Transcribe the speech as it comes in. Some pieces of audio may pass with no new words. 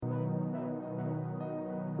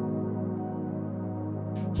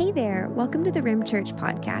Hey there, welcome to the Rim Church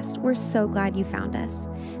podcast. We're so glad you found us.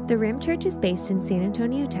 The Rim Church is based in San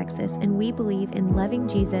Antonio, Texas, and we believe in loving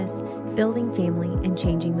Jesus, building family, and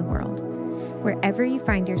changing the world. Wherever you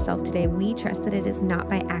find yourself today, we trust that it is not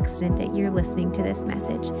by accident that you're listening to this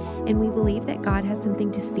message, and we believe that God has something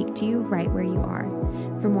to speak to you right where you are.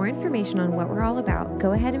 For more information on what we're all about,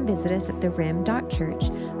 go ahead and visit us at therim.church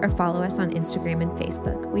or follow us on Instagram and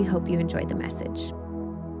Facebook. We hope you enjoy the message.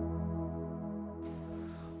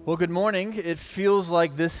 Well, good morning. It feels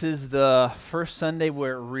like this is the first Sunday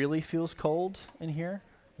where it really feels cold in here.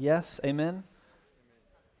 Yes? Amen?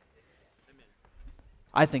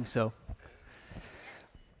 I think so.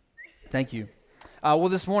 Thank you. Well,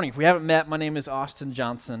 this morning, if we haven't met, my name is Austin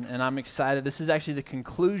Johnson, and I'm excited. This is actually the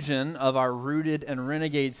conclusion of our Rooted and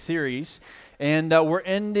Renegade series, and we're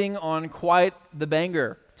ending on quite the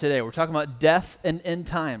banger today. We're talking about death and end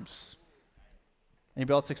times.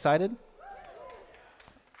 Anybody else excited?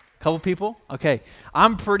 Couple people? Okay.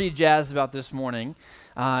 I'm pretty jazzed about this morning,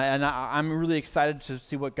 and I'm really excited to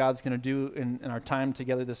see what God's going to do in our time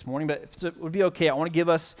together this morning. But if it would be okay, I want to give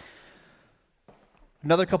us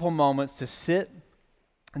another couple moments to sit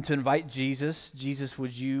and to invite Jesus. Jesus,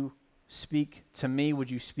 would you speak to me?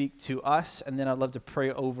 Would you speak to us? And then I'd love to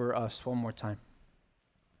pray over us one more time.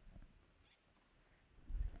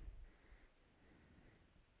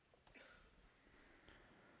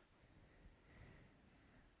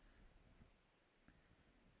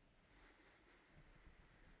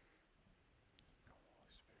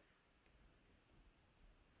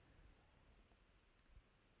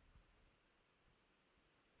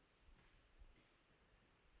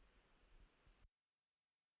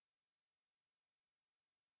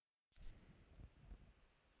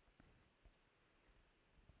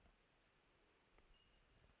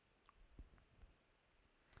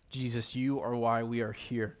 Jesus, you are why we are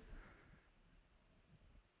here.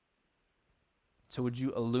 So would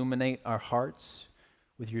you illuminate our hearts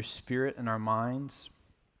with your spirit and our minds?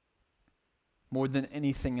 More than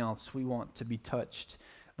anything else, we want to be touched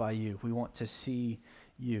by you. We want to see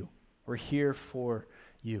you. We're here for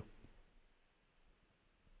you.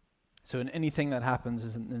 So in anything that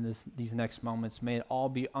happens in these next moments, may it all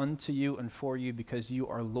be unto you and for you, because you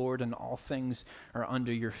are Lord and all things are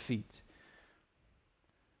under your feet.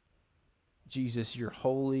 Jesus, you're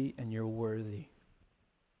holy and you're worthy.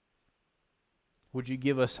 Would you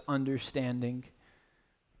give us understanding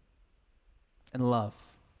and love?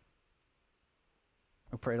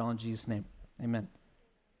 I pray it all in Jesus' name. Amen.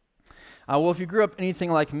 Well, if you grew up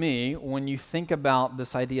anything like me, when you think about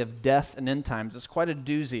this idea of death and end times, it's quite a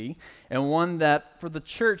doozy, and one that for the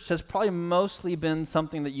church has probably mostly been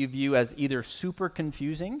something that you view as either super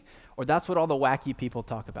confusing or that's what all the wacky people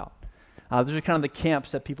talk about. Those are kind of the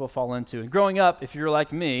camps that people fall into. And growing up, if you're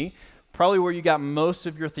like me, probably where you got most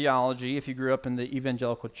of your theology, if you grew up in the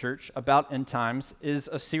evangelical church, about end times, is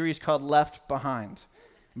a series called Left Behind.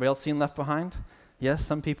 Anybody else seen Left Behind? Yes,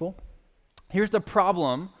 some people. Here's the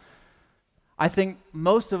problem. I think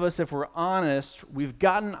most of us, if we're honest, we've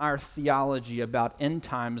gotten our theology about end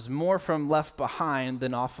times more from Left Behind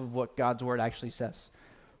than off of what God's Word actually says.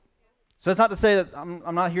 So that's not to say that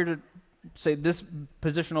I'm not here to say this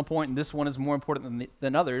positional point and this one is more important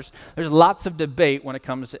than others. There's lots of debate when it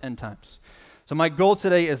comes to end times. So my goal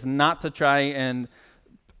today is not to try and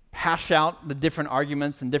hash out the different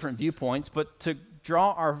arguments and different viewpoints, but to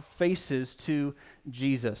draw our faces to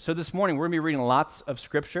Jesus. So this morning we're going to be reading lots of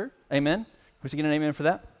scripture. Amen? Was you get an amen for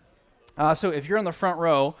that? So if you're in the front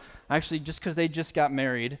row, actually just because they just got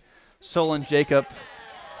married, Sol and Jacob,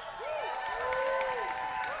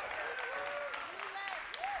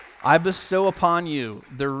 I bestow upon you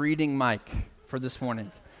the reading mic for this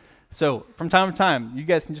morning. So from time to time, you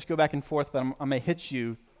guys can just go back and forth, but I may hit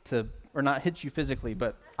you or not hit you physically,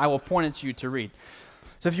 but I will point at you to read.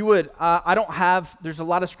 So if you would, there's a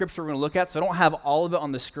lot of scripture we're going to look at, so I don't have all of it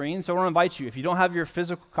on the screen. So I want to invite you, if you don't have your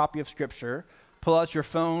physical copy of scripture, pull out your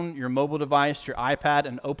phone, your mobile device, your iPad,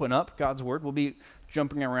 and open up God's Word. We'll be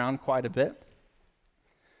jumping around quite a bit.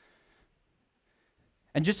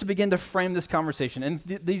 And just to begin to frame this conversation, in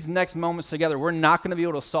these next moments together, we're not going to be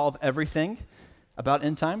able to solve everything about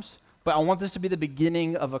end times, but I want this to be the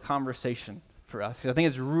beginning of a conversation for us. I think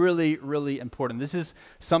it's really, really important. This is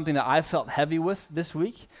something that I felt heavy with this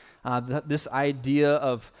week. This idea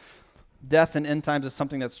of death and end times is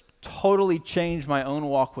something that's totally changed my own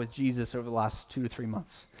walk with Jesus over the last 2 to 3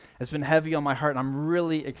 months. It's been heavy on my heart, and I'm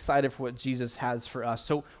really excited for what Jesus has for us.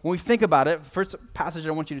 So when we think about it, first passage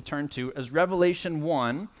I want you to turn to is Revelation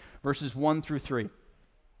 1, verses 1 through 3.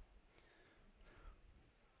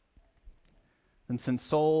 And since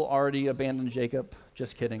Sol already abandoned Jacob,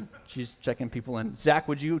 Just kidding. She's checking people in. Zach,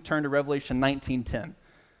 would you turn to Revelation 19:10?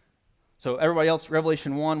 So everybody else,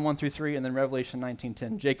 Revelation 1 through 3, and then Revelation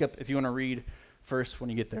 19:10. Jacob, if you want to read first when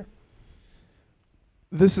you get there.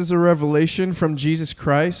 This is a revelation from Jesus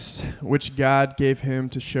Christ, which God gave him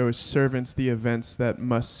to show his servants the events that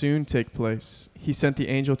must soon take place. He sent the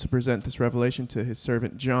angel to present this revelation to his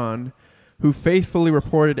servant John, who faithfully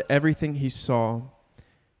reported everything he saw.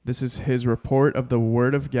 This is his report of the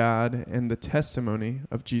word of God and the testimony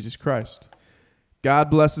of Jesus Christ. God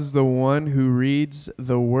blesses the one who reads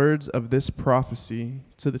the words of this prophecy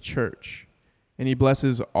to the church, and he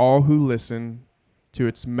blesses all who listen to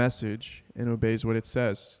its message and obeys what it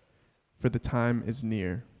says, for the time is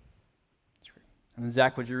near. And then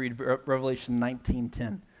Zach, would you read Revelation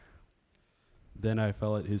 19:10? Then I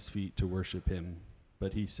fell at his feet to worship him,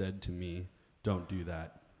 but he said to me, "Don't do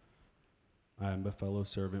that. I am a fellow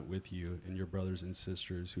servant with you and your brothers and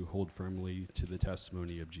sisters who hold firmly to the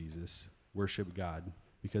testimony of Jesus. Worship God,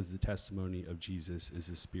 because the testimony of Jesus is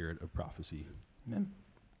the spirit of prophecy." Amen.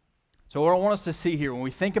 So what I want us to see here, when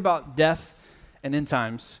we think about death and end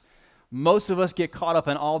times, most of us get caught up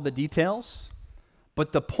in all the details,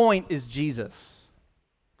 but the point is Jesus.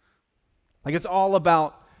 Like, it's all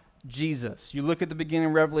about Jesus. You look at the beginning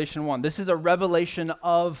of Revelation 1. This is a revelation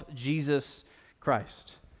of Jesus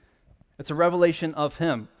Christ. It's a revelation of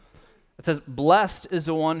him. It says, "Blessed is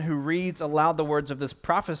the one who reads aloud the words of this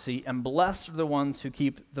prophecy, and blessed are the ones who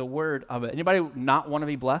keep the word of it." Anybody not want to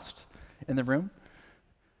be blessed in the room?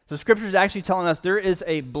 So Scripture is actually telling us there is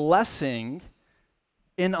a blessing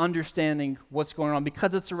in understanding what's going on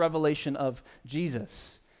because it's a revelation of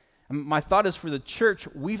Jesus. And my thought is, for the church,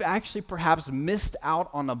 we've actually perhaps missed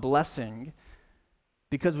out on a blessing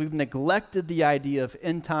because we've neglected the idea of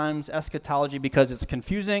end times eschatology because it's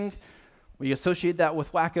confusing. We associate that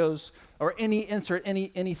with wackos or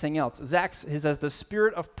anything else. Zach says the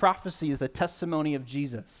spirit of prophecy is the testimony of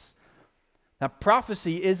Jesus. Now,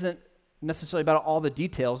 prophecy isn't necessarily about all the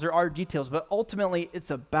details. There are details, but ultimately it's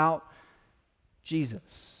about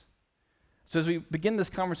Jesus. So as we begin this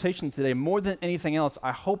conversation today, more than anything else,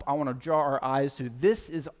 I want to draw our eyes to this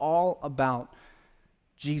is all about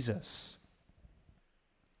Jesus.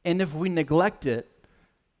 And if we neglect it,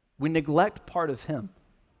 we neglect part of him.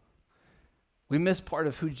 We miss part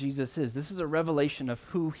of who Jesus is. This is a revelation of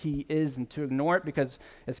who he is, and to ignore it because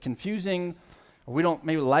it's confusing or we don't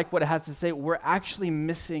maybe like what it has to say, we're actually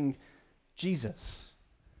missing Jesus.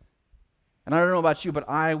 And I don't know about you, but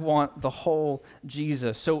I want the whole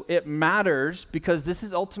Jesus. So it matters because this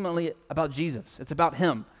is ultimately about Jesus. It's about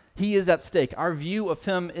him. He is at stake. Our view of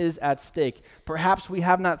him is at stake. Perhaps we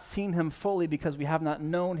have not seen him fully because we have not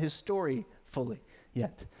known his story fully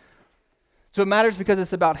yet. So it matters because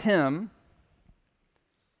it's about him,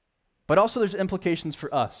 but also there's implications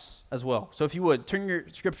for us as well. So if you would, turn your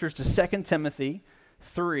scriptures to 2 Timothy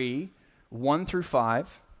 3, 1 through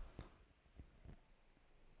 5.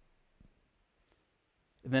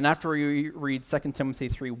 And then after we read 2 Timothy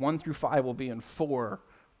 3, 1 through 5, we'll be in 4,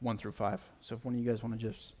 1 through 5. So if one of you guys want to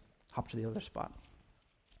just hop to the other spot.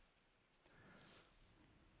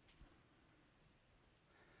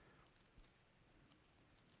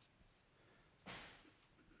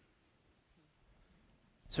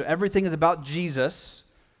 So everything is about Jesus.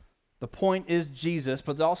 The point is Jesus,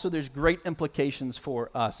 but also there's great implications for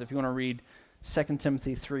us. If you want to read 2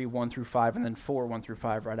 Timothy 3, 1 through 5, and then 4, 1 through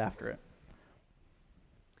 5 right after it.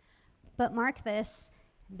 But mark this,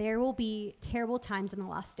 there will be terrible times in the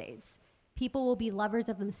last days. People will be lovers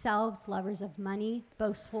of themselves, lovers of money,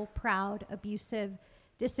 boastful, proud, abusive,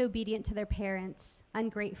 disobedient to their parents,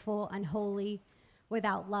 ungrateful, unholy,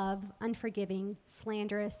 without love, unforgiving,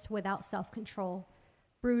 slanderous, without self-control,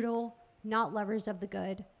 brutal, not lovers of the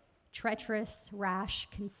good, treacherous, rash,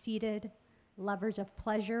 conceited, lovers of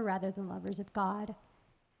pleasure rather than lovers of God,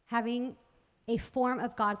 having a form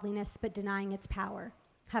of godliness but denying its power.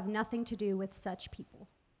 Have nothing to do with such people.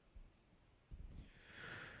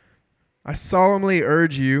 I solemnly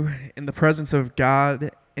urge you, in the presence of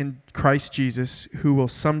God and Christ Jesus, who will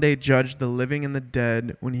someday judge the living and the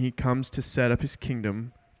dead when he comes to set up his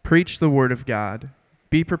kingdom, preach the word of God.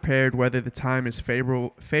 Be prepared whether the time is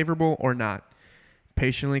favorable or not.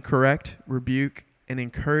 Patiently correct, rebuke, and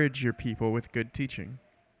encourage your people with good teaching.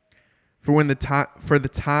 For the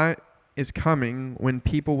time is coming when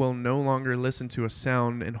people will no longer listen to a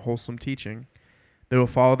sound and wholesome teaching. They will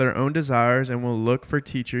follow their own desires and will look for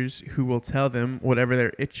teachers who will tell them whatever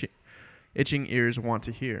their itching ears want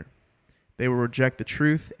to hear. They will reject the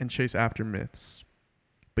truth and chase after myths.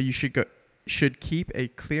 But you should keep a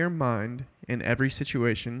clear mind in every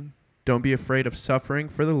situation. Don't be afraid of suffering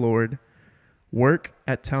for the Lord. Work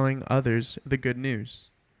at telling others the good news,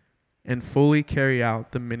 and fully carry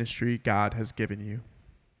out the ministry God has given you.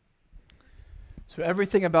 So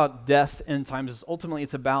everything about death end times is ultimately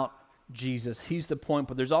it's about Jesus. He's the point,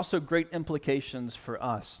 but there's also great implications for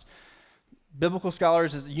us. Biblical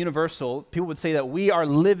scholars is universal. People would say that we are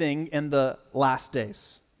living in the last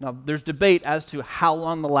days. Now, there's debate as to how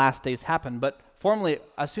long the last days happen, but formally,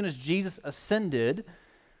 as soon as Jesus ascended,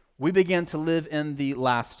 we began to live in the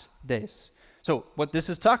last days. So what this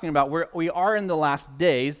is talking about, we are in the last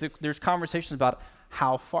days. There's conversations about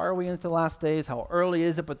how far are we into the last days, how early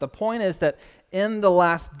is it, but the point is that in the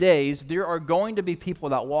last days, there are going to be people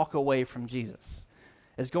that walk away from Jesus.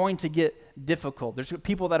 It's going to get difficult. There's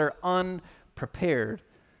people that are unprepared.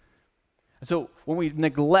 So when we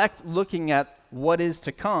neglect looking at what is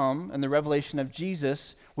to come and the revelation of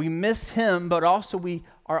Jesus, we miss him, but also we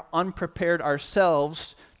are unprepared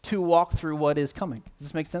ourselves to walk through what is coming. Does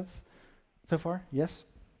this make sense so far? Yes?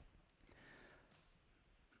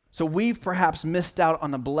 So we've perhaps missed out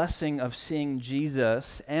on the blessing of seeing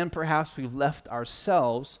Jesus, and perhaps we've left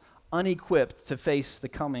ourselves unequipped to face the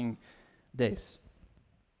coming days.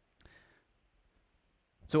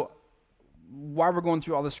 So while we're going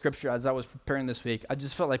through all the scripture as I was preparing this week, I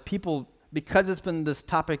just felt like people, because it's been this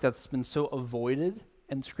topic that's been so avoided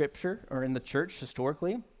in scripture or in the church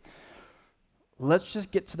historically, let's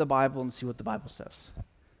just get to the Bible and see what the Bible says.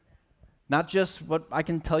 Not just what I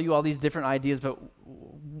can tell you all these different ideas, but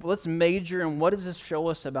let's major in what does this show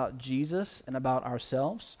us about Jesus and about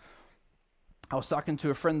ourselves. I was talking to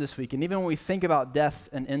a friend this week, and even when we think about death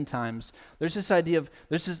and end times, there's this idea of,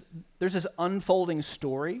 there's this unfolding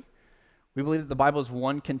story. We believe that the Bible is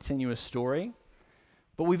one continuous story,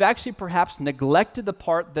 but we've actually perhaps neglected the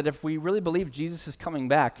part that if we really believe Jesus is coming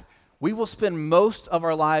back, we will spend most of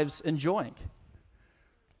our lives enjoying.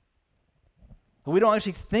 But we don't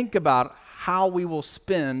actually think about how we will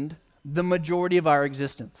spend the majority of our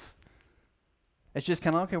existence. It's just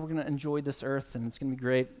kind of, okay, we're going to enjoy this earth and it's going to be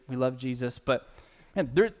great. We love Jesus. But man,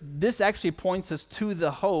 this actually points us to the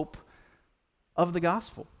hope of the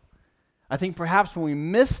gospel. I think perhaps when we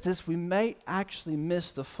miss this, we may actually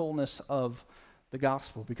miss the fullness of the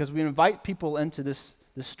gospel because we invite people into this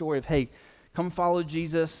story of, hey, come follow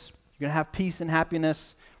Jesus. You're going to have peace and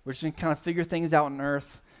happiness. We're just going to kind of figure things out on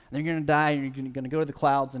earth. And then you're going to die and you're going to go to the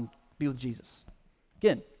clouds and be with Jesus.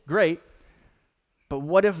 Again, great, but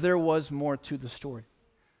what if there was more to the story?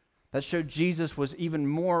 That showed Jesus was even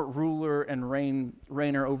more ruler and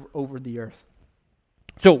reigner over the earth.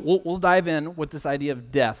 So we'll dive in with this idea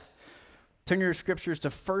of death. Turn your scriptures to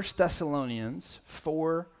 1 Thessalonians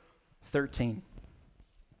 4:13.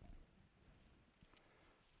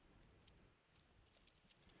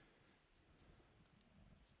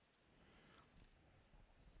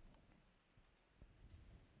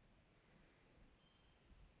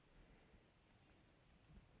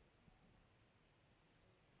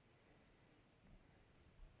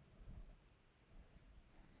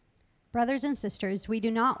 Brothers and sisters, we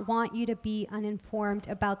do not want you to be uninformed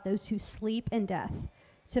about those who sleep in death,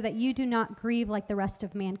 so that you do not grieve like the rest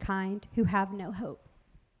of mankind who have no hope.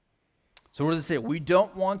 So what does it say? We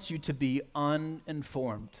don't want you to be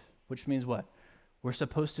uninformed, which means what? We're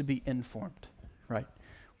supposed to be informed, right?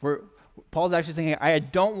 Paul's actually thinking, I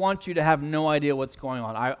don't want you to have no idea what's going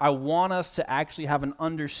on. I want us to actually have an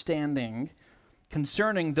understanding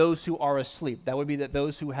concerning those who are asleep. That would be that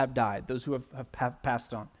those who have died, those who have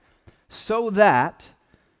passed on. So that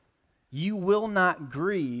you will not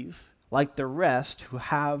grieve like the rest who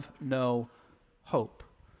have no hope.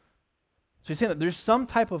 So he's saying that there's some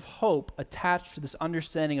type of hope attached to this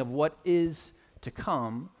understanding of what is to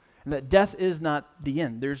come, and that death is not the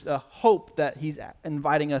end. There's a hope that he's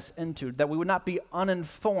inviting us into, that we would not be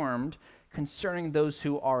uninformed concerning those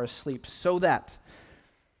who are asleep, so that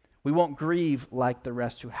we won't grieve like the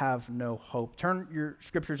rest who have no hope. Turn your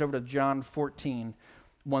scriptures over to John 14,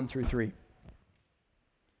 1 through 3.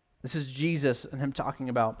 This is Jesus and him talking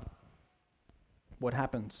about what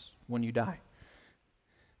happens when you die.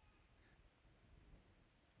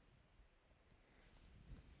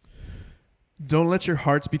 Don't let your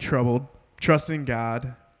hearts be troubled. Trust in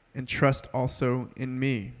God and trust also in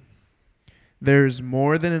me. There's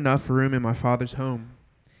more than enough room in my Father's home.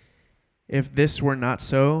 If this were not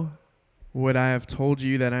so, would I have told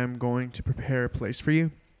you that I am going to prepare a place for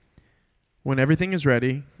you? When everything is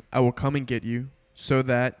ready, I will come and get you, so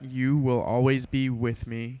that you will always be with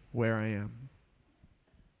me where I am.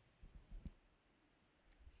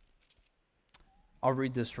 I'll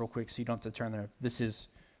read this real quick so you don't have to turn there. This is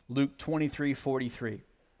Luke 23:43.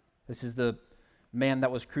 This is the man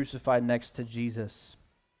that was crucified next to Jesus.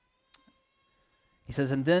 He says,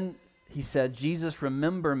 and then he said, Jesus,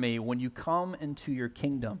 remember me when you come into your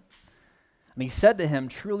kingdom. And he said to him,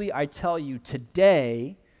 truly I tell you,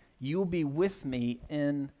 today you will be with me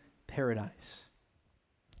in paradise.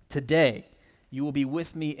 Today you will be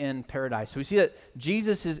with me in paradise. So we see that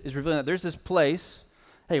Jesus is revealing that there's this place.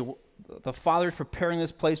 Hey, the Father's preparing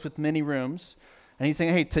this place with many rooms. And he's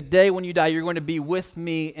saying, hey, today when you die, you're going to be with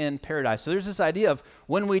me in paradise. So there's this idea of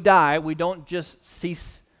when we die, we don't just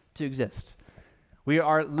cease to exist. We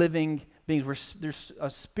are living beings. There's a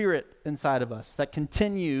spirit inside of us that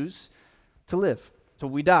continues to live. So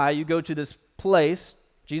when we die, you go to this place.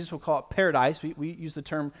 Jesus will call it paradise. We use the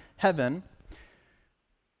term heaven.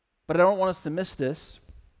 But I don't want us to miss this.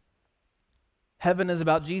 Heaven is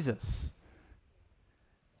about Jesus.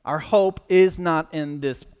 Our hope is not in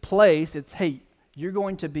this place. It's, hey, you're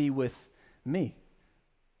going to be with me.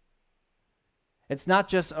 It's not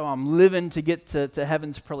just, oh, I'm living to get to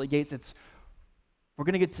heaven's pearly gates. It's, we're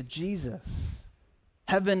going to get to Jesus.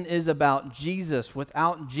 Heaven is about Jesus.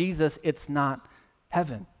 Without Jesus, it's not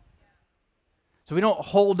heaven. So we don't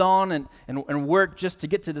hold on and work just to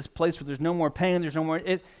get to this place where there's no more pain, there's no more,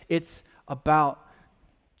 it's about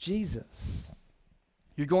Jesus.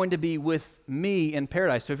 You're going to be with me in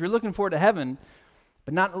paradise. So if you're looking forward to heaven,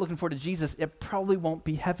 but not looking forward to Jesus, it probably won't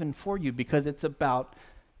be heaven for you because it's about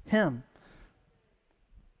him.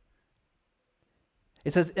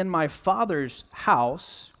 It says, in my Father's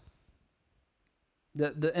house,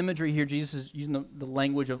 the imagery here, Jesus is using the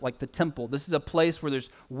language of like the temple. This is a place where there's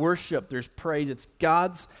worship, there's praise. It's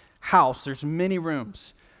God's house. There's many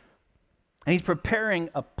rooms. And he's preparing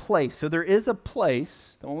a place. So there is a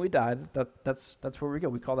place that when we die, that's where we go.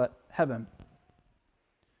 We call that heaven.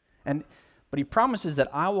 But he promises that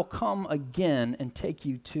I will come again and take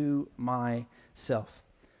you to myself.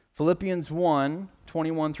 Philippians 1,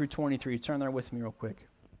 21 through 23. Turn there with me real quick.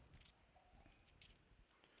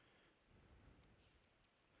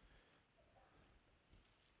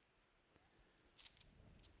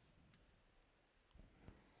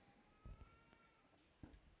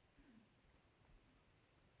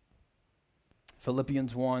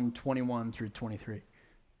 Philippians 1, 21 through 23.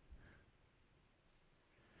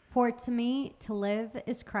 For to me, to live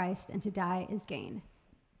is Christ, and to die is gain.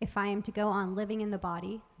 If I am to go on living in the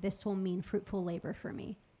body, this will mean fruitful labor for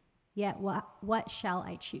me. Yet what shall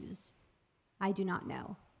I choose? I do not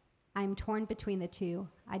know. I am torn between the two.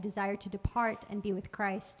 I desire to depart and be with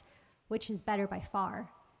Christ, which is better by far.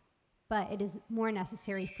 But it is more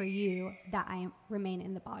necessary for you that I remain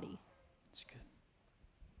in the body. That's good.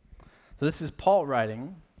 So this is Paul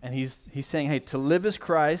writing, and he's saying, hey, to live is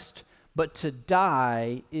Christ, but to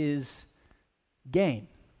die is gain.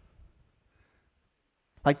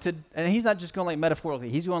 And he's not just going like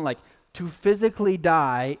metaphorically. He's going like, to physically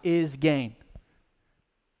die is gain,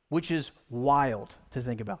 which is wild to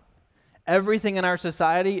think about. Everything in our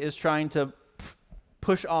society is trying to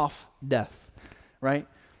push off death, right?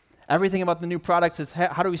 Everything about the new products is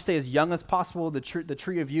how do we stay as young as possible, the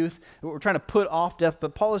tree of youth. We're trying to put off death,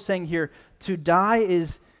 but Paul is saying here, to die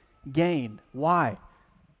is gain. Why?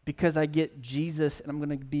 Because I get Jesus and I'm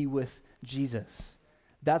going to be with Jesus.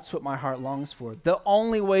 That's what my heart longs for. The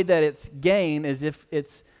only way that it's gain is if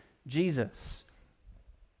it's Jesus.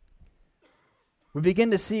 We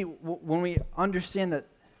begin to see when we understand that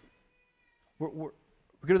we're going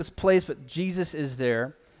to this place, but Jesus is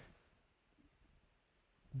there.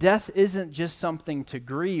 Death isn't just something to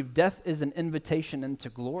grieve. Death is an invitation into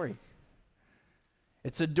glory.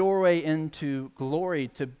 It's a doorway into glory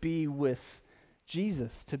to be with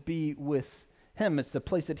Jesus, to be with him. It's the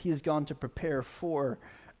place that he has gone to prepare for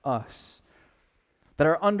us. That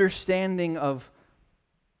our understanding of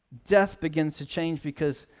death begins to change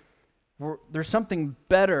because there's something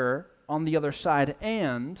better on the other side.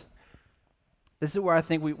 And this is where I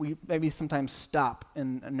think we maybe sometimes stop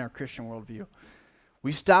in our Christian worldview.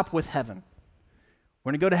 We stop with heaven.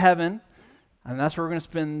 We're going to go to heaven, and that's where we're going to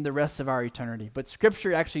spend the rest of our eternity. But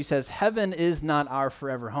Scripture actually says heaven is not our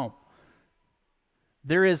forever home.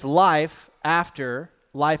 There is life after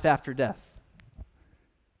death.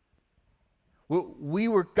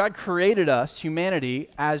 God created us, humanity,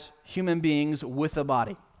 as human beings with a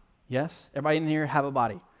body. Yes? Everybody in here have a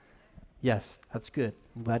body? Yes, that's good.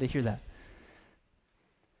 I'm glad to hear that.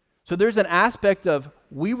 So there's an aspect of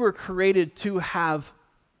we were created to have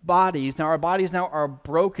bodies. Now our bodies now are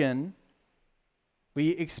broken. We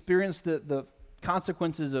experience the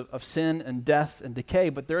consequences of sin and death and decay,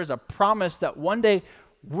 but there is a promise that one day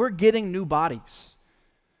we're getting new bodies.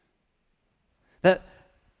 That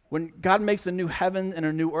when God makes a new heaven and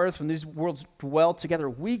a new earth, when these worlds dwell together,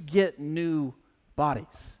 we get new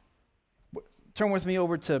bodies. Turn with me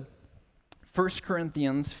over to 1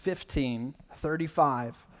 Corinthians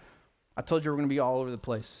 15:35. I told you we're going to be all over the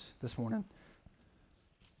place this morning.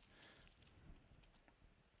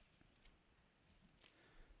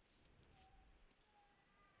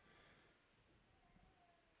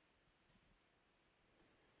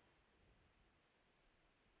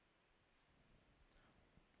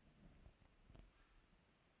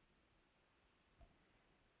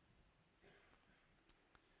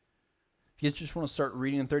 If you just want to start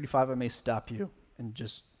reading in 35, I may stop you and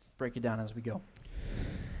just break it down as we go.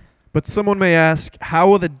 But someone may ask, how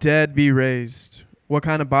will the dead be raised? What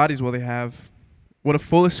kind of bodies will they have? What a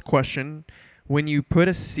foolish question. When you put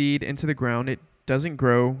a seed into the ground, it doesn't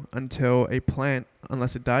grow until a plant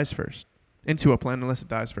unless it dies first. Into a plant unless it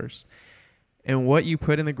dies first. And what you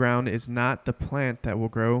put in the ground is not the plant that will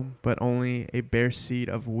grow, but only a bare seed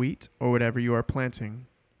of wheat or whatever you are planting.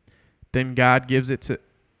 Then God gives it to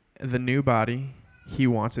the new body he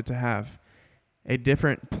wants it to have. A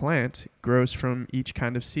different plant grows from each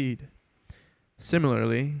kind of seed.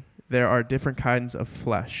 Similarly, there are different kinds of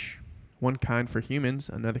flesh. One kind for humans,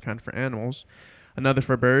 another kind for animals, another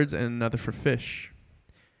for birds, and another for fish.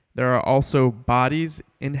 There are also bodies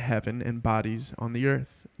in heaven and bodies on the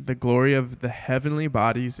earth. The glory of the heavenly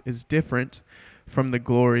bodies is different from the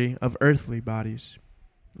glory of earthly bodies.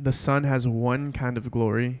 The sun has one kind of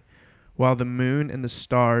glory, while the moon and the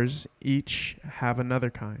stars each have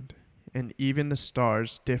another kind, and even the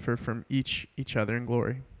stars differ from each other in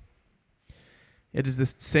glory. It is the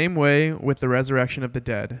same way with the resurrection of the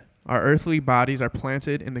dead. Our earthly bodies are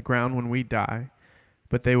planted in the ground when we die,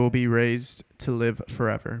 but they will be raised to live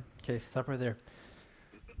forever. Okay, stop right there.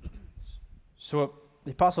 So what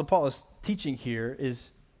the Apostle Paul is teaching here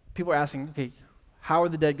is people are asking, okay, how are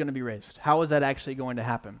the dead going to be raised? How is that actually going to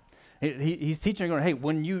happen? He's teaching, going, hey,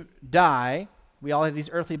 when you die, we all have these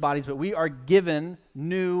earthly bodies, but we are given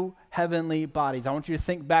new heavenly bodies. I want you to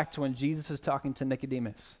think back to when Jesus is talking to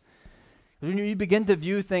Nicodemus. When you begin to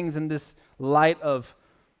view things in this light of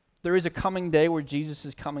there is a coming day where Jesus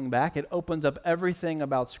is coming back, it opens up everything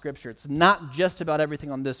about Scripture. It's not just about everything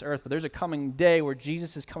on this earth, but there's a coming day where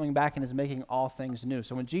Jesus is coming back and is making all things new.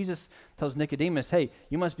 So when Jesus tells Nicodemus, hey,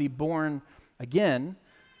 you must be born again,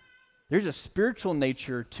 there's a spiritual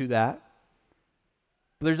nature to that.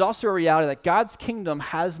 But there's also a reality that God's kingdom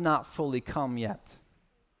has not fully come yet.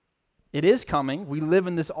 It is coming. We live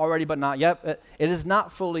in this already, but not yet. It is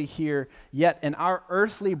not fully here yet. And our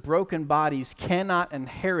earthly broken bodies cannot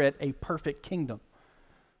inherit a perfect kingdom.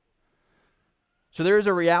 So there is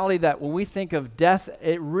a reality that when we think of death,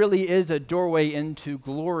 it really is a doorway into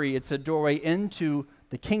glory. It's a doorway into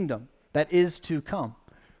the kingdom that is to come.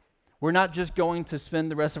 We're not just going to spend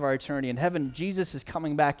the rest of our eternity in heaven. Jesus is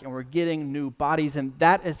coming back and we're getting new bodies, and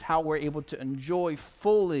that is how we're able to enjoy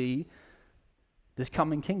fully this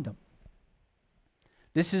coming kingdom.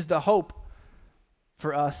 This is the hope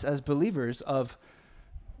for us as believers of,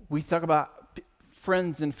 we talk about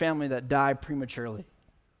friends and family that die prematurely.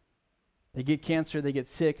 They get cancer, they get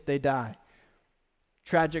sick, they die.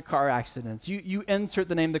 Tragic car accidents. You insert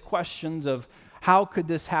the name, the questions of how could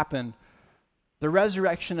this happen? The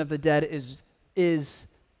resurrection of the dead is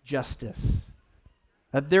justice.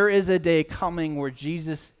 That there is a day coming where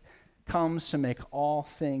Jesus comes to make all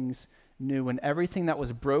things new, and everything that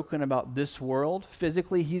was broken about this world,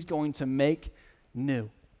 physically, he's going to make new.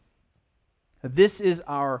 This is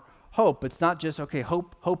our hope. It's not just, okay,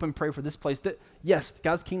 hope and pray for this place. Yes,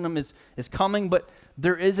 God's kingdom is coming, but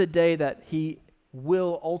there is a day that he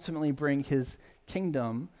will ultimately bring his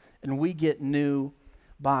kingdom, and we get new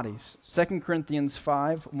bodies. 2 Corinthians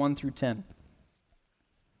 5, 1 through 10.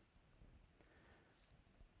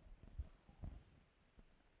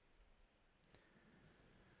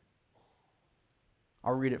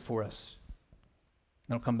 I'll read it for us.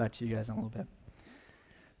 Then I'll come back to you guys in a little bit.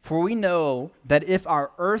 For we know that if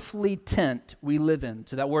our earthly tent we live in,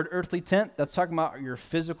 so that word earthly tent, that's talking about your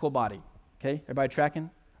physical body. Okay, everybody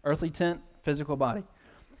tracking? Earthly tent, physical body.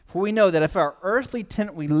 For we know that if our earthly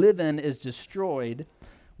tent we live in is destroyed,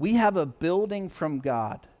 we have a building from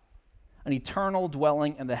God, an eternal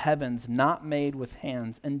dwelling in the heavens, not made with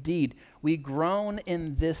hands. Indeed, we groan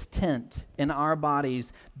in this tent in our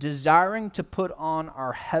bodies, desiring to put on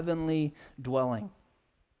our heavenly dwelling,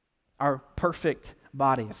 our perfect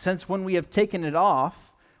body, since when we have taken it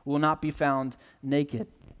off, we will not be found naked.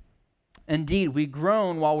 Indeed, we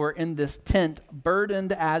groan while we're in this tent,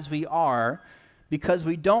 burdened as we are, because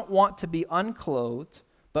we don't want to be unclothed,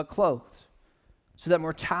 but clothed, so that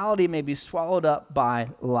mortality may be swallowed up by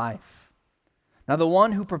life. Now, the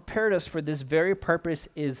one who prepared us for this very purpose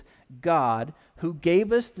is God, who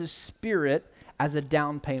gave us the Spirit as a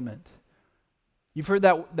down payment. You've heard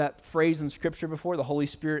that phrase in Scripture before, the Holy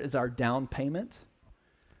Spirit is our down payment.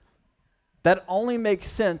 That only makes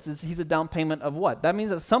sense as he's a down payment of what? That means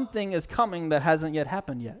that something is coming that hasn't yet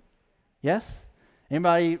happened yet. Yes?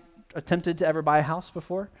 Anybody attempted to ever buy a house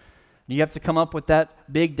before? You have to come up with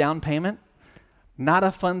that big down payment? Not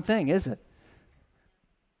a fun thing, is it?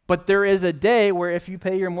 But there is a day where if you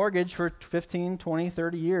pay your mortgage for 15, 20,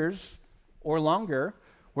 30 years or longer,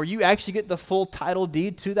 where you actually get the full title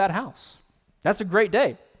deed to that house. That's a great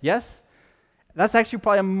day, yes? That's actually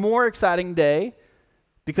probably a more exciting day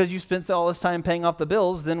because you spent all this time paying off the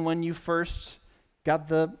bills than when you first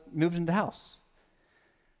moved into the house.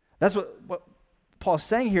 That's what Paul's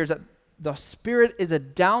saying here is that the Spirit is a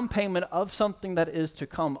down payment of something that is to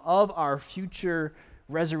come, of our future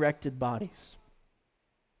resurrected bodies.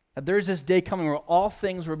 That there's this day coming where all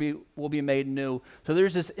things will be made new. So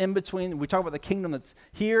there's this in-between. We talk about the kingdom that's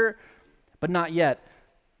here, but not yet.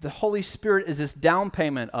 The Holy Spirit is this down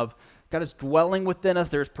payment of God is dwelling within us.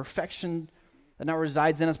 There's perfection that now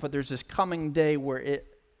resides in us, but there's this coming day where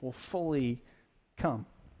it will fully come.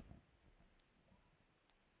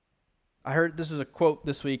 I heard this was a quote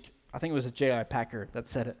this week. I think it was a J.I. Packer that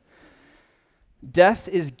said it. Death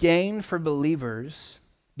is gain for believers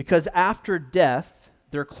because after death,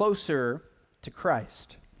 they're closer to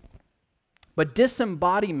Christ. But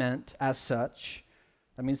disembodiment as such,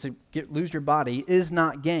 that means to lose your body, is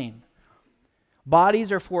not gain.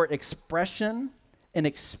 Bodies are for expression and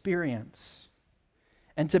experience.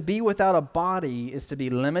 And to be without a body is to be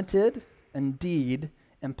limited, indeed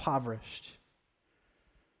impoverished.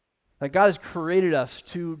 That God has created us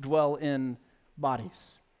to dwell in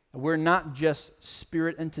bodies. We're not just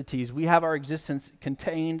spirit entities. We have our existence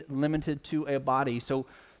contained, limited to a body. So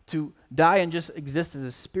to die and just exist as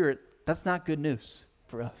a spirit, that's not good news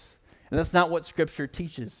for us. And that's not what Scripture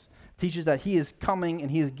teaches. It teaches that He is coming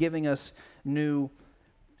and He is giving us new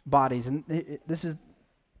bodies. And this is,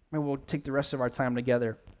 maybe we'll take the rest of our time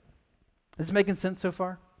together. Is this making sense so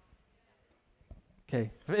far?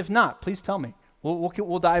 Okay. If not, please tell me.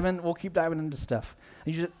 We'll dive in. We'll keep diving into stuff.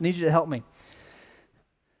 I need you to help me.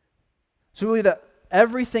 So we believe that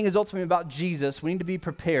everything is ultimately about Jesus. We need to be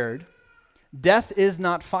prepared. Death is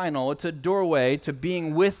not final. It's a doorway to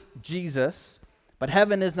being with Jesus. But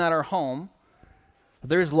heaven is not our home.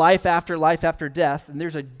 There's life after death. And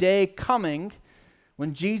there's a day coming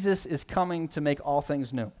when Jesus is coming to make all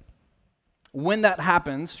things new. When that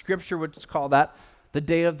happens, Scripture would call that the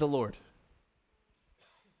day of the Lord.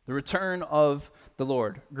 The return of the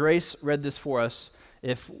Lord. Grace read this for us.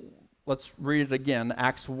 Let's read it again,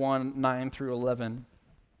 Acts 1, 9 through 11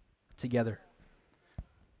 together.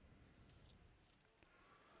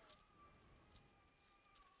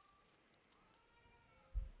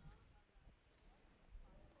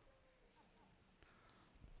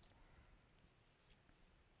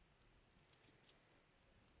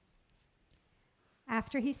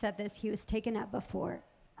 After he said this, he was taken up before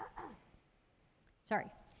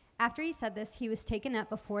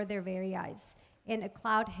their very eyes, and a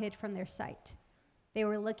cloud hid from their sight. They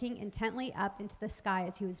were looking intently up into the sky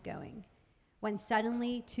as he was going, when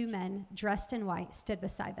suddenly 2 men dressed in white stood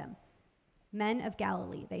beside them. "Men of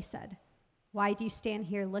Galilee," they said, "why do you stand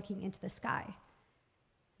here looking into the sky?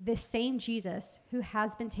 This same Jesus who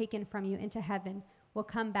has been taken from you into heaven will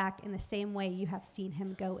come back in the same way you have seen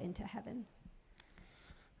him go into heaven."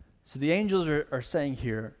 So the angels are saying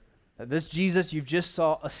here that this Jesus you've just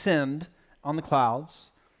saw ascend on the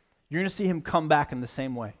clouds, you're going to see him come back in the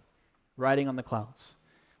same way, riding on the clouds.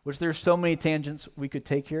 Which there's so many tangents we could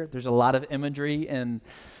take here. There's a lot of imagery, and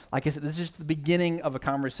like I said, this is just the beginning of a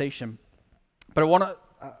conversation. But I want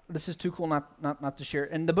to, this is too cool not to share.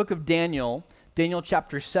 In the book of Daniel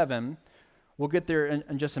chapter 7, we'll get there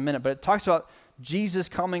in just a minute, but it talks about Jesus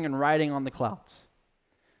coming and riding on the clouds.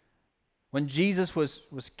 When Jesus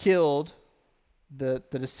was killed, the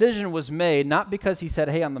decision was made not because he said,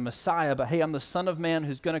 hey, I'm the Messiah, but hey, I'm the Son of Man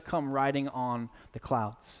who's going to come riding on the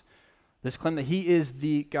clouds. This claim that he is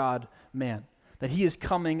the God-man, that he is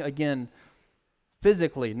coming again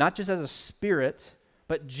physically, not just as a spirit,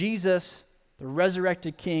 but Jesus, the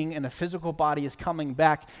resurrected King in a physical body, is coming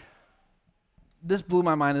back. This blew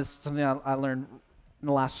my mind. This is something I learned in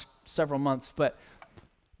the last several months, but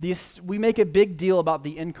we make a big deal about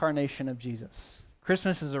the incarnation of Jesus.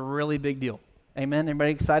 Christmas is a really big deal. Amen? Anybody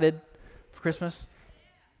excited for Christmas?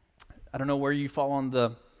 I don't know where you fall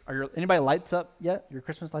on anybody lights up yet? Your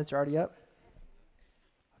Christmas lights are already up?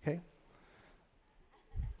 Okay.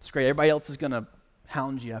 It's great. Everybody else is going to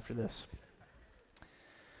hound you after this.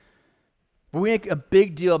 But we make a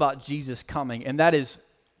big deal about Jesus coming, and that is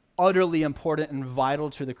utterly important and vital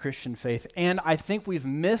to the Christian faith. And I think we've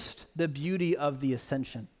missed the beauty of the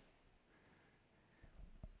ascension.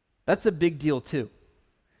 That's a big deal too.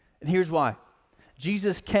 And here's why.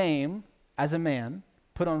 Jesus came as a man,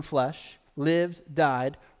 put on flesh, lived,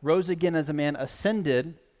 died, rose again as a man,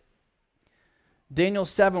 ascended. Daniel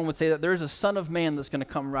 7 would say that there's a Son of Man that's going to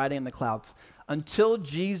come riding in the clouds. Until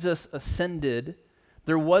Jesus ascended,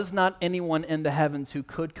 there was not anyone in the heavens who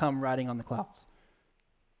could come riding on the clouds.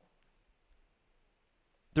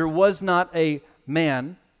 There was not a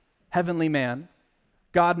man, heavenly man,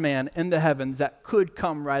 God-man in the heavens that could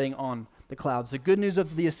come riding on the clouds. The good news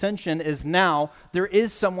of the ascension is now there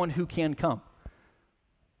is someone who can come.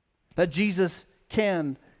 That Jesus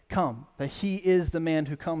can come. That he is the man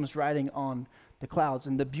who comes riding on the clouds.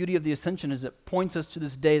 And the beauty of the ascension is it points us to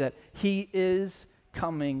this day that he is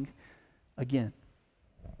coming again.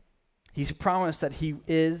 He's promised that he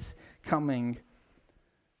is coming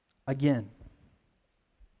again.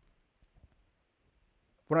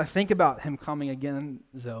 When I think about him coming again,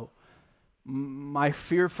 though, my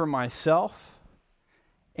fear for myself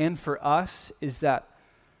and for us is that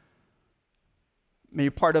maybe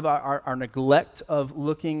part of our neglect of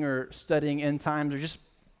looking or studying end times, or just,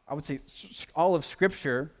 I would say, all of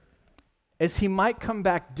Scripture, is he might come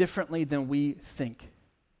back differently than we think.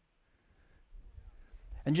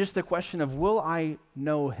 And just the question of, will I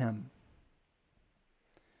know him?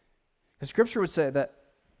 Because Scripture would say that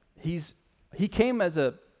he came as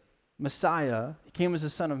a Messiah, he came as a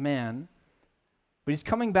Son of Man, but he's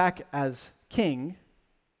coming back as king,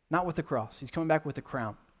 not with the cross. He's coming back with a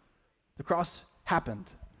crown. The cross happened.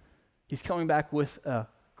 He's coming back with a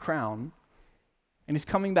crown, and he's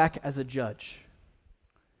coming back as a judge.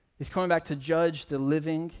 He's coming back to judge the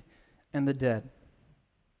living and the dead.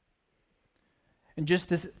 And just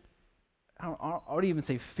this, I would even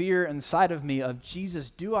say fear inside of me of, Jesus,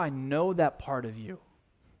 do I know that part of you?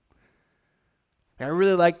 I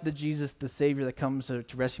really like the Jesus, the Savior that comes to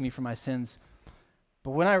rescue me from my sins.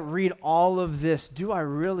 But when I read all of this, do I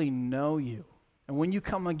really know you? And when you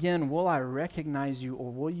come again, will I recognize you,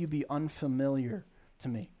 or will you be unfamiliar to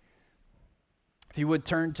me? If you would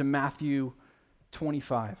turn to Matthew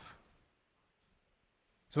 25.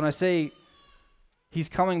 So when I say he's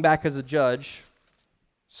coming back as a judge,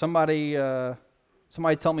 somebody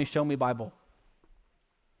tell me, show me Bible.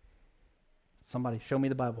 Somebody, show me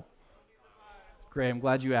the Bible. Great, I'm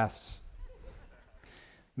glad you asked.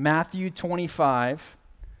 Matthew 25,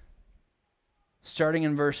 starting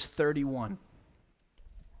in verse 31.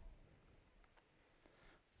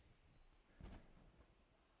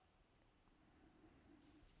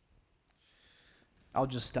 I'll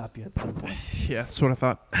just stop you at some point. Yeah, that's what I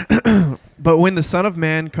thought. But when the Son of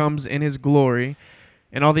Man comes in his glory,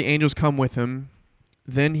 and all the angels come with him,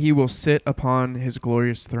 then he will sit upon his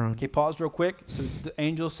glorious throne. Okay, pause real quick. So the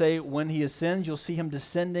angels say when he ascends, you'll see him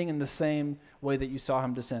descending in the same way that you saw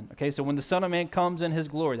him descend. Okay, so when the Son of Man comes in his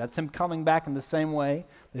glory, that's him coming back in the same way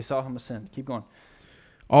they saw him ascend. Keep going.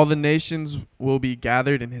 All the nations will be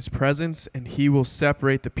gathered in his presence, and he will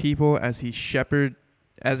separate the people as a shepherd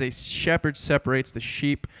separates the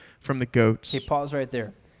sheep from the goats. Okay, pause right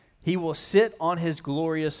there. He will sit on his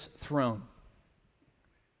glorious throne.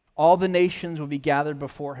 All the nations will be gathered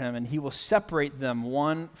before him, and he will separate them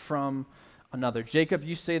one from another. Jacob,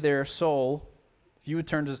 you say there, soul. If you would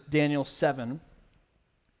turn to Daniel 7.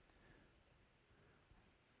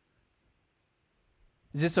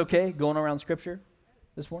 Is this okay, going around Scripture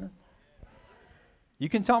this morning? You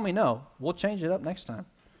can tell me no. We'll change it up next time,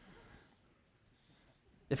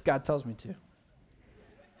 if God tells me to.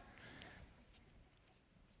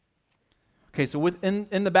 Okay, so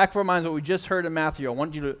in the back of our minds, what we just heard in Matthew, I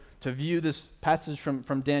want you to view this passage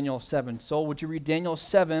from Daniel 7. So would you read Daniel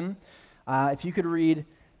 7, if you could read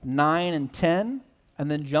 9 and 10,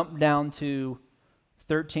 and then jump down to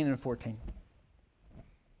 13 and 14.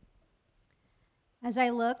 As I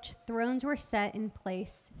looked, thrones were set in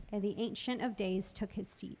place, and the Ancient of Days took his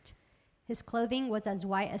seat. His clothing was as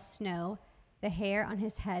white as snow. The hair on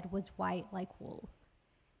his head was white like wool.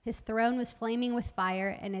 His throne was flaming with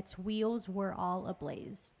fire, and its wheels were all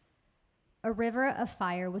ablaze. A river of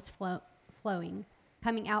fire was flowing,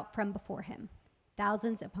 coming out from before him.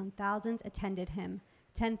 Thousands upon thousands attended him.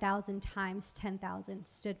 10,000 times 10,000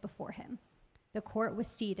 stood before him. The court was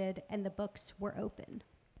seated, and the books were open.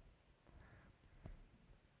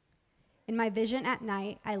 In my vision at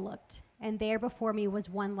night, I looked, and there before me was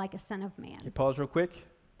one like a son of man. Okay, pause real quick.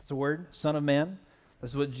 That's a word, Son of Man.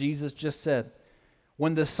 That's what Jesus just said.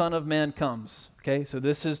 When the Son of Man comes. Okay, so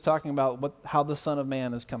this is talking about how the Son of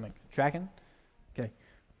Man is coming. Tracking? Okay.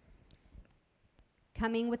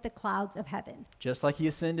 coming with the clouds of heaven. Just like he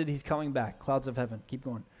ascended, he's coming back. Clouds of heaven. Keep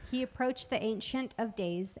going. He approached the Ancient of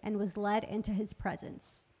Days and was led into his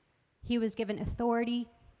presence. He was given authority,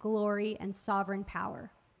 glory, and sovereign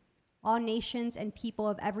power. All nations and people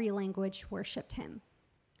of every language worshipped him.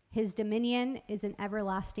 His dominion is an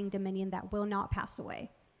everlasting dominion that will not pass away,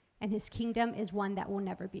 and his kingdom is one that will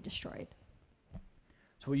never be destroyed.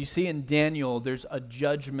 So what you see in Daniel, there's a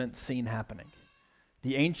judgment scene happening.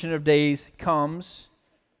 The Ancient of Days comes,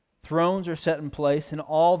 thrones are set in place, and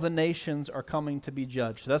all the nations are coming to be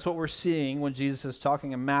judged. So that's what we're seeing when Jesus is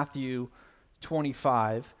talking in Matthew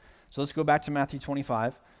 25. So let's go back to Matthew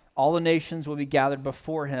 25. All the nations will be gathered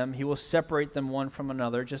before him. He will separate them one from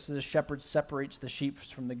another, just as a shepherd separates the sheep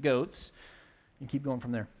from the goats. And keep going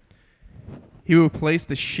from there. He will place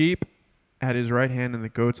the sheep at his right hand and the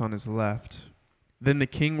goats on his left. Then the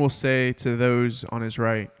king will say to those on his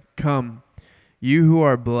right, "Come, you who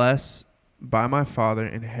are blessed by my Father,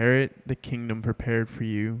 inherit the kingdom prepared for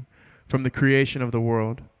you from the creation of the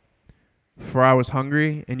world. For I was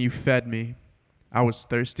hungry, and you fed me. I was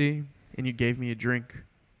thirsty, and you gave me a drink.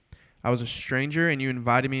 I was a stranger, and you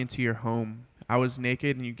invited me into your home. I was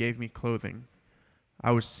naked, and you gave me clothing. I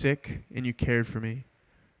was sick, and you cared for me.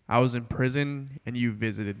 I was in prison, and you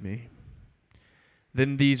visited me."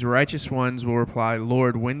 Then these righteous ones will reply,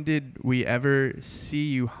 "Lord, when did we ever see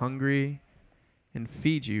you hungry and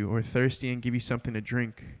feed you, or thirsty and give you something to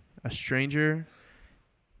drink, a stranger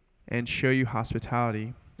and show you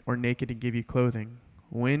hospitality, or naked and give you clothing?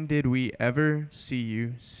 When did we ever see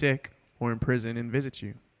you sick or in prison and visit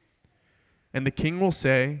you?" And the king will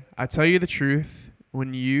say, "I tell you the truth,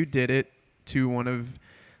 when you did it to one of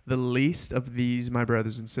the least of these, my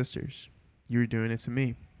brothers and sisters, you were doing it to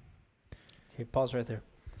me." Okay, pause right there.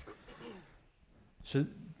 So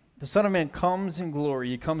the Son of Man comes in glory.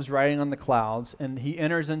 He comes riding on the clouds, and he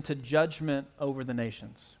enters into judgment over the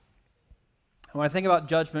nations. And when I think about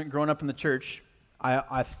judgment growing up in the church,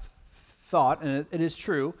 I thought, and it is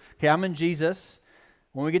true, okay, I'm in Jesus.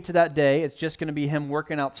 When we get to that day, it's just going to be him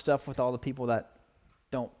working out stuff with all the people that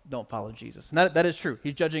don't follow Jesus. And that is true.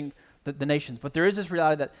 He's judging the nations. But there is this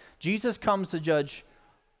reality that Jesus comes to judge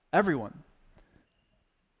everyone.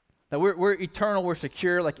 That we're eternal, we're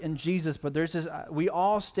secure, like in Jesus, but there's this, we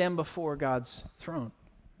all stand before God's throne.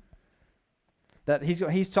 That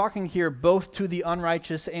he's talking here both to the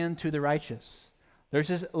unrighteous and to the righteous. There's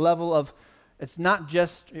this level of, it's not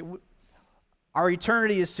just, our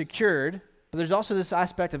eternity is secured, but there's also this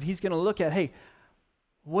aspect of he's going to look at, hey,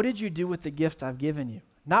 what did you do with the gift I've given you?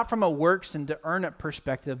 Not from a works and to earn it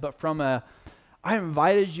perspective, but from I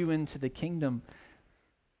invited you into the kingdom.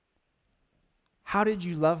 How did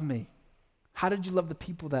you love me? How did you love the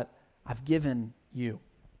people that I've given you?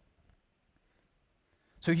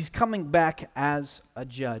 So he's coming back as a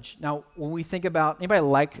judge. Now, when we think about, anybody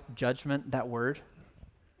like judgment, that word?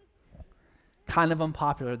 Kind of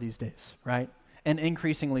unpopular these days, right? And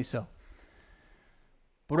increasingly so.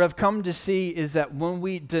 But what I've come to see is that when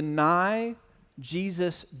we deny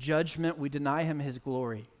Jesus' judgment, we deny him his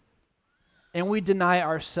glory. And we deny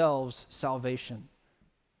ourselves salvation.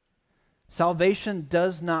 Salvation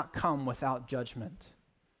does not come without judgment.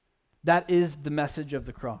 That is the message of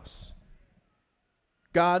the cross.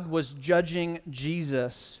 God was judging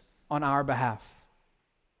Jesus on our behalf.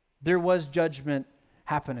 There was judgment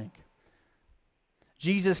happening.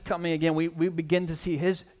 Jesus coming again, we begin to see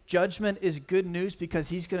his judgment is good news because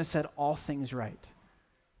he's going to set all things right.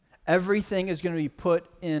 Everything is going to be put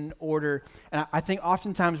in order. And I think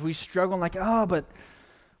oftentimes we struggle like, oh, but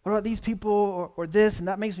what about these people or this, and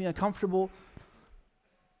that makes me uncomfortable.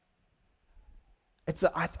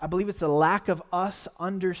 I believe it's a lack of us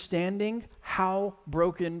understanding how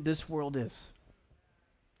broken this world is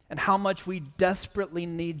and how much we desperately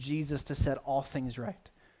need Jesus to set all things right.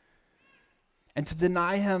 And to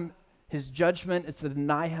deny him his judgment is to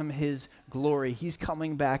deny him his glory. He's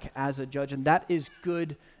coming back as a judge, and that is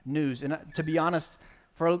good news. And to be honest,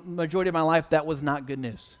 for a majority of my life, that was not good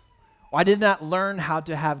news. I did not learn how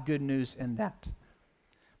to have good news in that.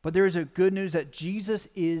 But there is a good news that Jesus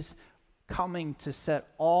is coming to set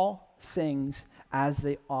all things as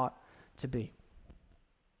they ought to be.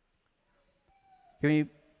 Give me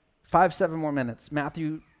 7 more minutes.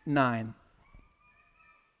 Matthew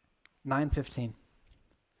 9:15.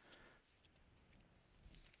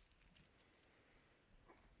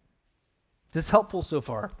 Is this helpful so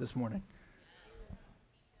far this morning?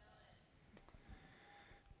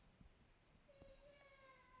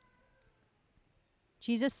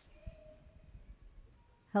 Jesus?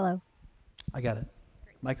 Hello. I got it.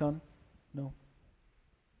 Mic on? No?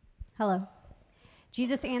 Hello.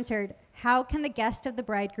 Jesus answered, How can the guest of the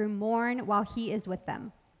bridegroom mourn while he is with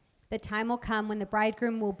them? The time will come when the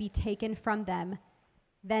bridegroom will be taken from them.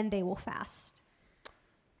 Then they will fast.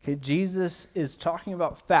 Okay, Jesus is talking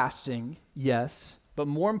about fasting, yes, but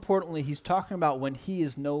more importantly, he's talking about when he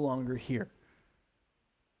is no longer here.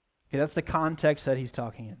 Okay, that's the context that he's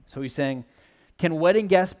talking in. So he's saying, can wedding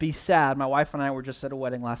guests be sad? My wife and I were just at a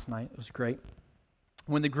wedding last night. It was great.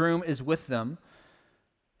 When the groom is with them,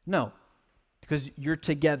 no, because you're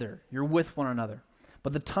together. You're with one another.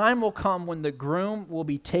 But the time will come when the groom will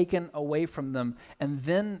be taken away from them, and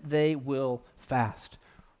then they will fast.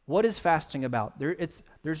 What is fasting about?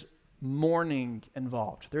 There's mourning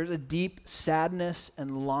involved. There's a deep sadness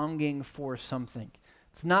and longing for something.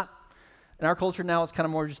 It's not, in our culture now, it's kind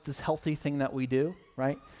of more just this healthy thing that we do,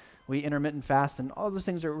 right? We intermittent fast, and all those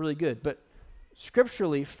things are really good. But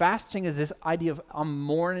scripturally, fasting is this idea of I'm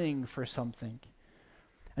mourning for something.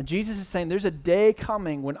 And Jesus is saying there's a day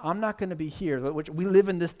coming when I'm not going to be here, which we live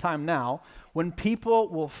in this time now, when people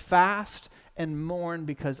will fast and mourn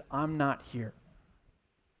because I'm not here.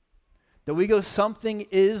 That we go, something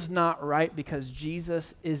is not right because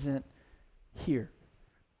Jesus isn't here.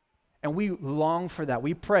 And we long for that.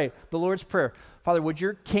 We pray the Lord's Prayer. Father, would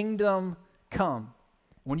your kingdom come?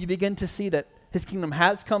 When you begin to see that his kingdom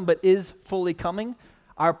has come but is fully coming,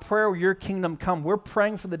 our prayer, your kingdom come, we're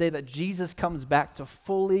praying for the day that Jesus comes back to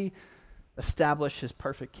fully establish his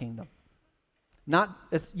perfect kingdom.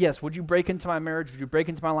 Yes, would you break into my marriage? Would you break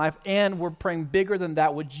into my life? And we're praying bigger than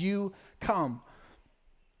that. Would you come?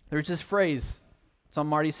 There's this phrase, it's on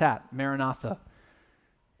Marty's hat, Maranatha.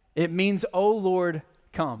 It means, oh Lord,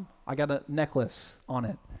 come. I got a necklace on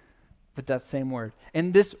it with that same word.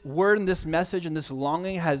 And this word and this message and this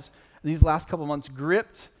longing has, these last couple months,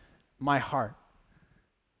 gripped my heart.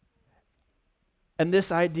 And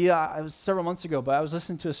this idea, it was several months ago, but I was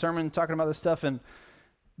listening to a sermon talking about this stuff, and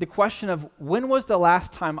the question of when was the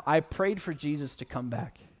last time I prayed for Jesus to come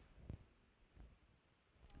back?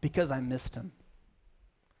 Because I missed him.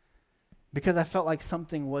 Because I felt like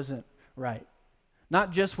something wasn't right.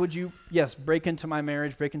 Not just would you, yes, break into my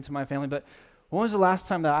marriage, break into my family, but when was the last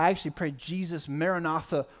time that I actually prayed, Jesus,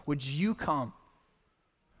 Maranatha, would you come?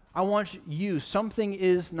 I want you. Something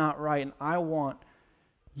is not right, and I want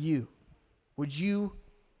you. Would you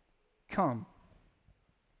come?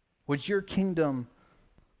 Would your kingdom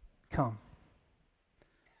come?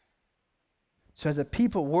 So as a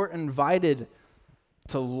people, we're invited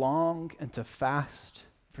to long and to fast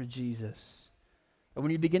for Jesus. And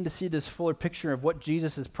when you begin to see this fuller picture of what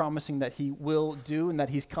Jesus is promising that he will do and that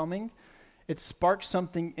he's coming, it sparks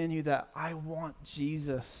something in you that I want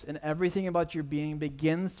Jesus. And everything about your being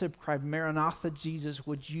begins to cry, Maranatha, Jesus,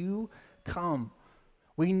 would you come?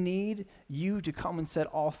 We need you to come and set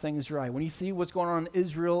all things right. When you see what's going on in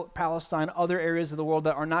Israel, Palestine, other areas of the world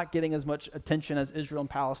that are not getting as much attention as Israel and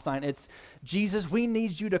Palestine, it's Jesus, we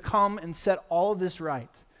need you to come and set all of this right.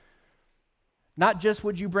 Not just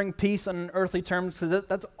would you bring peace on earthly terms, because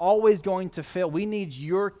that's always going to fail. We need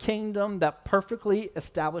your kingdom that perfectly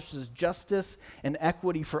establishes justice and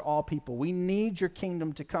equity for all people. We need your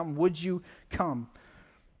kingdom to come. Would you come?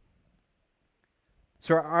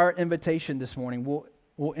 So our invitation this morning,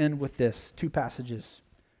 we'll end with this, two passages.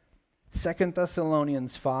 2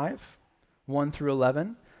 Thessalonians 5, 1 through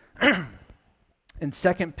 11, and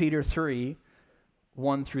 2 Peter 3,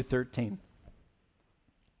 1 through 13.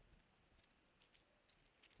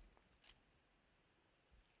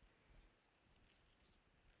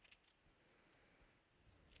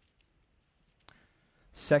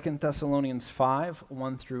 Second Thessalonians 5,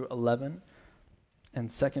 1 through 11, and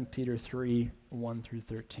 2 Peter 3, 1 through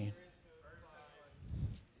 13.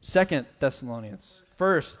 2 Thessalonians.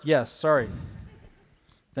 First, yes, sorry.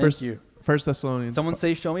 Thank you. 1 Thessalonians. Someone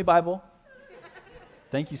say, show me Bible.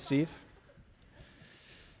 Thank you, Steve.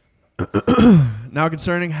 Now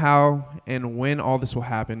concerning how and when all this will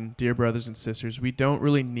happen, dear brothers and sisters, we don't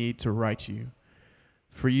really need to write to you.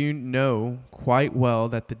 For you know quite well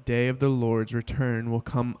that the day of the Lord's return will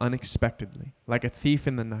come unexpectedly, like a thief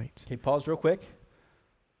in the night. Okay, pause real quick.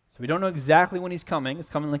 So we don't know exactly when he's coming. It's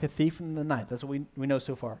coming like a thief in the night. That's what we know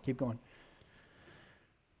so far. Keep going.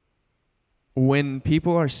 When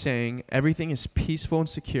people are saying everything is peaceful and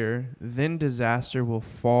secure, then disaster will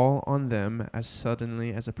fall on them as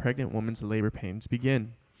suddenly as a pregnant woman's labor pains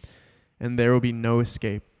begin, and there will be no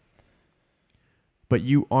escape. But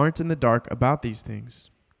you aren't in the dark about these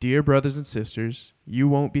things. Dear brothers and sisters, you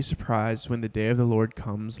won't be surprised when the day of the Lord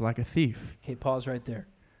comes like a thief. Okay, pause right there.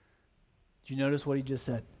 Did you notice what he just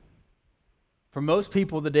said? For most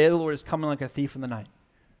people, the day of the Lord is coming like a thief in the night.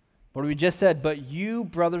 But we just said, but you,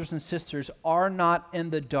 brothers and sisters, are not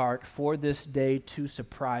in the dark for this day to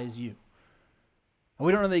surprise you. And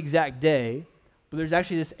we don't know the exact day, but there's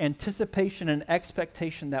actually this anticipation and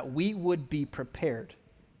expectation that we would be prepared.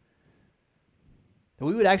 That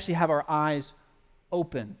we would actually have our eyes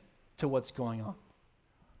open to what's going on.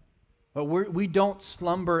 But we don't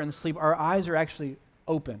slumber and sleep. Our eyes are actually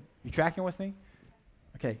open. You tracking with me?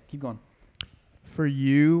 Okay, keep going. For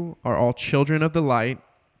you are all children of the light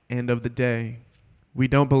and of the day. We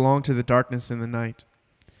don't belong to the darkness and the night.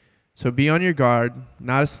 So be on your guard,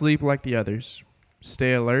 not asleep like the others.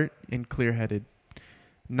 Stay alert and clear-headed.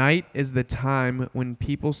 Night is the time when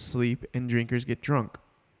people sleep and drinkers get drunk.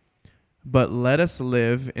 But let us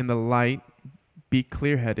live in the light, be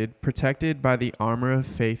clear-headed, protected by the armor of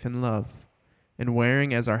faith and love, and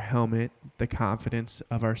wearing as our helmet the confidence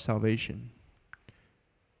of our salvation.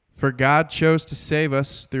 For God chose to save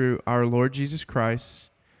us through our Lord Jesus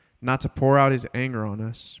Christ, not to pour out his anger on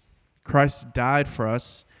us. Christ died for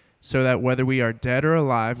us so that whether we are dead or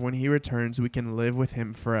alive, when he returns, we can live with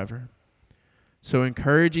him forever. So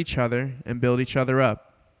encourage each other and build each other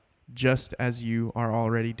up, just as you are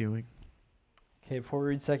already doing. Okay, before we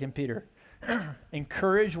read 2 Peter,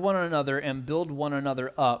 encourage one another and build one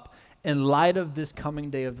another up in light of this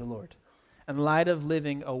coming day of the Lord. In light of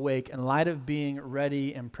living awake, in light of being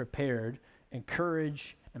ready and prepared,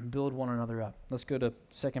 encourage and build one another up. Let's go to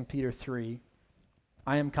 2 Peter 3.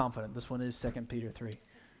 I am confident this one is 2 Peter 3,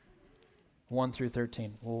 1 through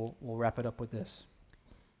 13. We'll wrap it up with this.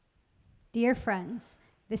 Dear friends,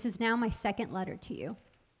 this is now my second letter to you.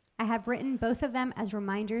 I have written both of them as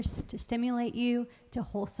reminders to stimulate you to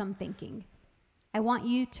wholesome thinking. I want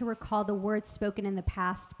you to recall the words spoken in the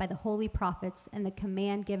past by the holy prophets and the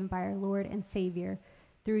command given by our Lord and Savior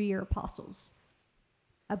through your apostles.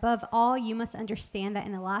 Above all, you must understand that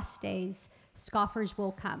in the last days, scoffers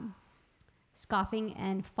will come, scoffing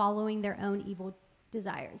and following their own evil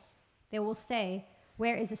desires. They will say,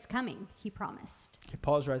 "Where is this coming?" He promised. Okay,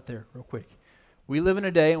 pause right there real quick. We live in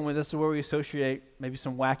a day, and this is where we associate maybe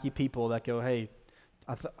some wacky people that go, hey,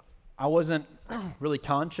 I wasn't really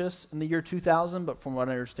conscious in the year 2000, but from what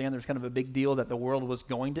I understand, there's kind of a big deal that the world was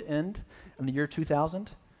going to end in the year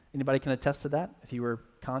 2000. Anybody can attest to that? If you were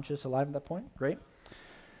conscious, alive at that point? Great.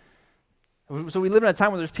 So we live in a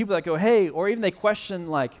time where there's people that go, hey, or even they question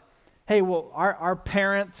like, hey, well, our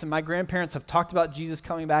parents and my grandparents have talked about Jesus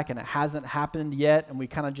coming back and it hasn't happened yet, and we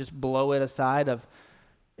kind of just blow it aside of,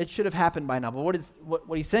 it should have happened by now. But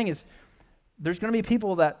what he's saying is there's going to be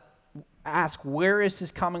people that ask, where is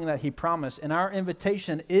his coming that he promised? And our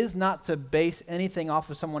invitation is not to base anything off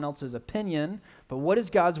of someone else's opinion, but what does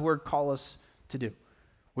God's word call us to do?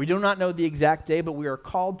 We do not know the exact day, but we are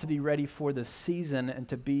called to be ready for the season and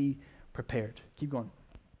to be prepared. Keep going.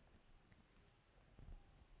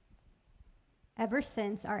 Ever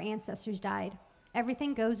since our ancestors died,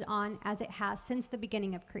 everything goes on as it has since the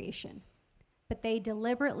beginning of creation. But they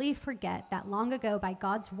deliberately forget that long ago, by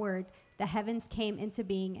God's word, the heavens came into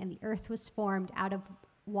being and the earth was formed out of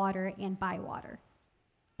water and by water.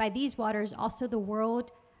 By these waters, also the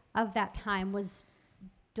world of that time was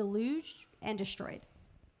deluged and destroyed.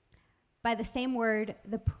 By the same word,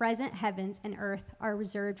 the present heavens and earth are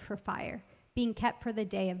reserved for fire, being kept for the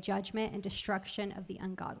day of judgment and destruction of the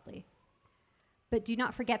ungodly. But do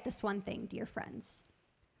not forget this one thing, dear friends.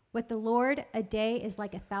 With the Lord, a day is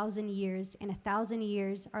like 1,000 years, and 1,000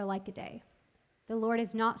 years are like a day. The Lord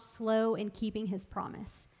is not slow in keeping his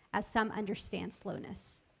promise, as some understand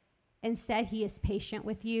slowness. Instead, he is patient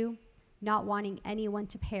with you, not wanting anyone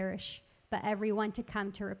to perish, but everyone to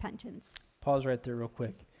come to repentance. Pause right there real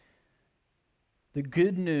quick. The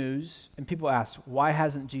good news, and people ask, why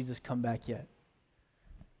hasn't Jesus come back yet?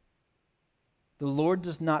 The Lord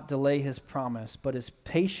does not delay his promise, but is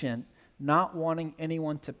patient, not wanting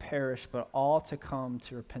anyone to perish, but all to come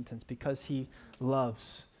to repentance, because he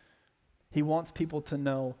loves. He wants people to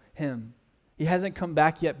know him. He hasn't come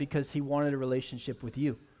back yet because he wanted a relationship with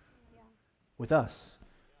you, with us.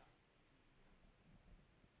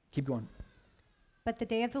 Keep going. But the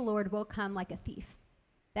day of the Lord will come like a thief.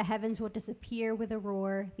 The heavens will disappear with a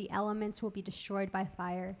roar, the elements will be destroyed by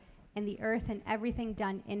fire, and the earth and everything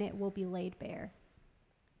done in it will be laid bare.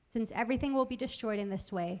 Since everything will be destroyed in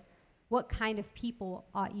this way, what kind of people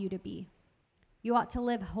ought you to be? You ought to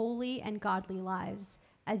live holy and godly lives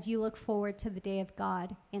as you look forward to the day of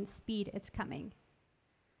God and speed its coming.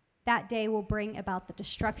 That day will bring about the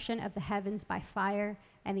destruction of the heavens by fire,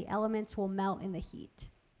 and the elements will melt in the heat.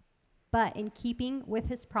 But in keeping with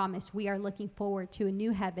his promise, we are looking forward to a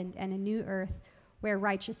new heaven and a new earth where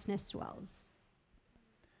righteousness dwells.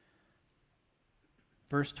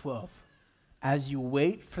 Verse 12. As you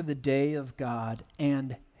wait for the day of God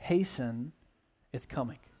and hasten its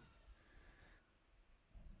coming.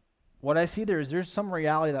 what I see there's some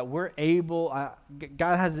reality that we're able,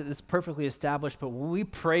 God has this perfectly established, but when we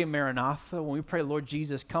pray Maranatha, when we pray Lord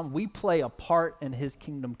Jesus come, we play a part in his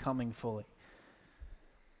kingdom coming fully.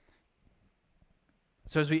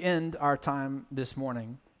 So as we end our time this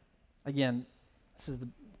morning, again, this is the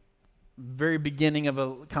very beginning of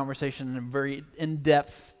a conversation and a very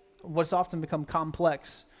in-depth, what's often become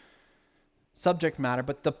complex subject matter,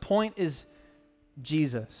 but the point is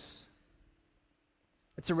Jesus.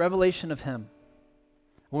 It's a revelation of him.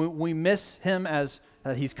 When we miss him as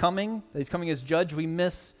that he's coming as judge, we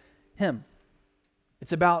miss him.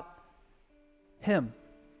 It's about him.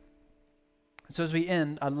 So as we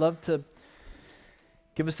end, I'd love to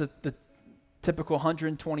give us the typical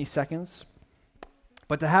 120 seconds,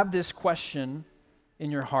 but to have this question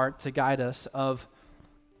in your heart to guide us of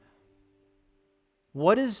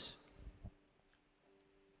what does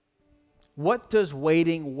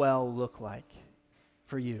waiting well look like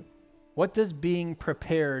for you? What does being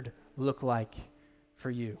prepared look like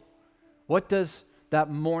for you? What does that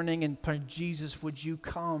morning and Jesus, would you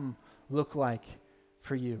come look like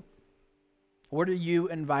for you? What are you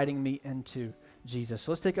inviting me into, Jesus?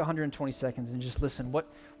 So let's take 120 seconds and just listen. What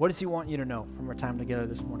does he want you to know from our time together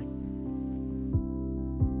this morning?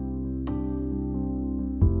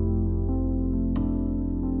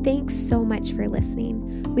 Thanks so much for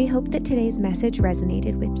listening. We hope that today's message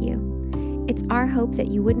resonated with you. It's our hope that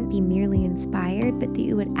you wouldn't be merely inspired, but that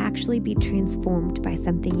you would actually be transformed by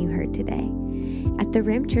something you heard today. At the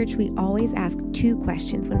Rim Church, we always ask 2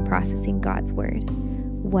 questions when processing God's Word.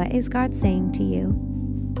 What is God saying to you?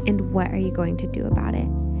 And what are you going to do about it?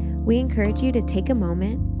 We encourage you to take a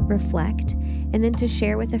moment, reflect, and then to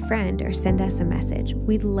share with a friend or send us a message.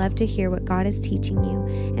 We'd love to hear what God is teaching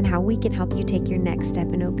you and how we can help you take your next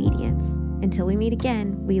step in obedience. Until we meet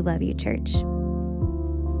again, we love you, church.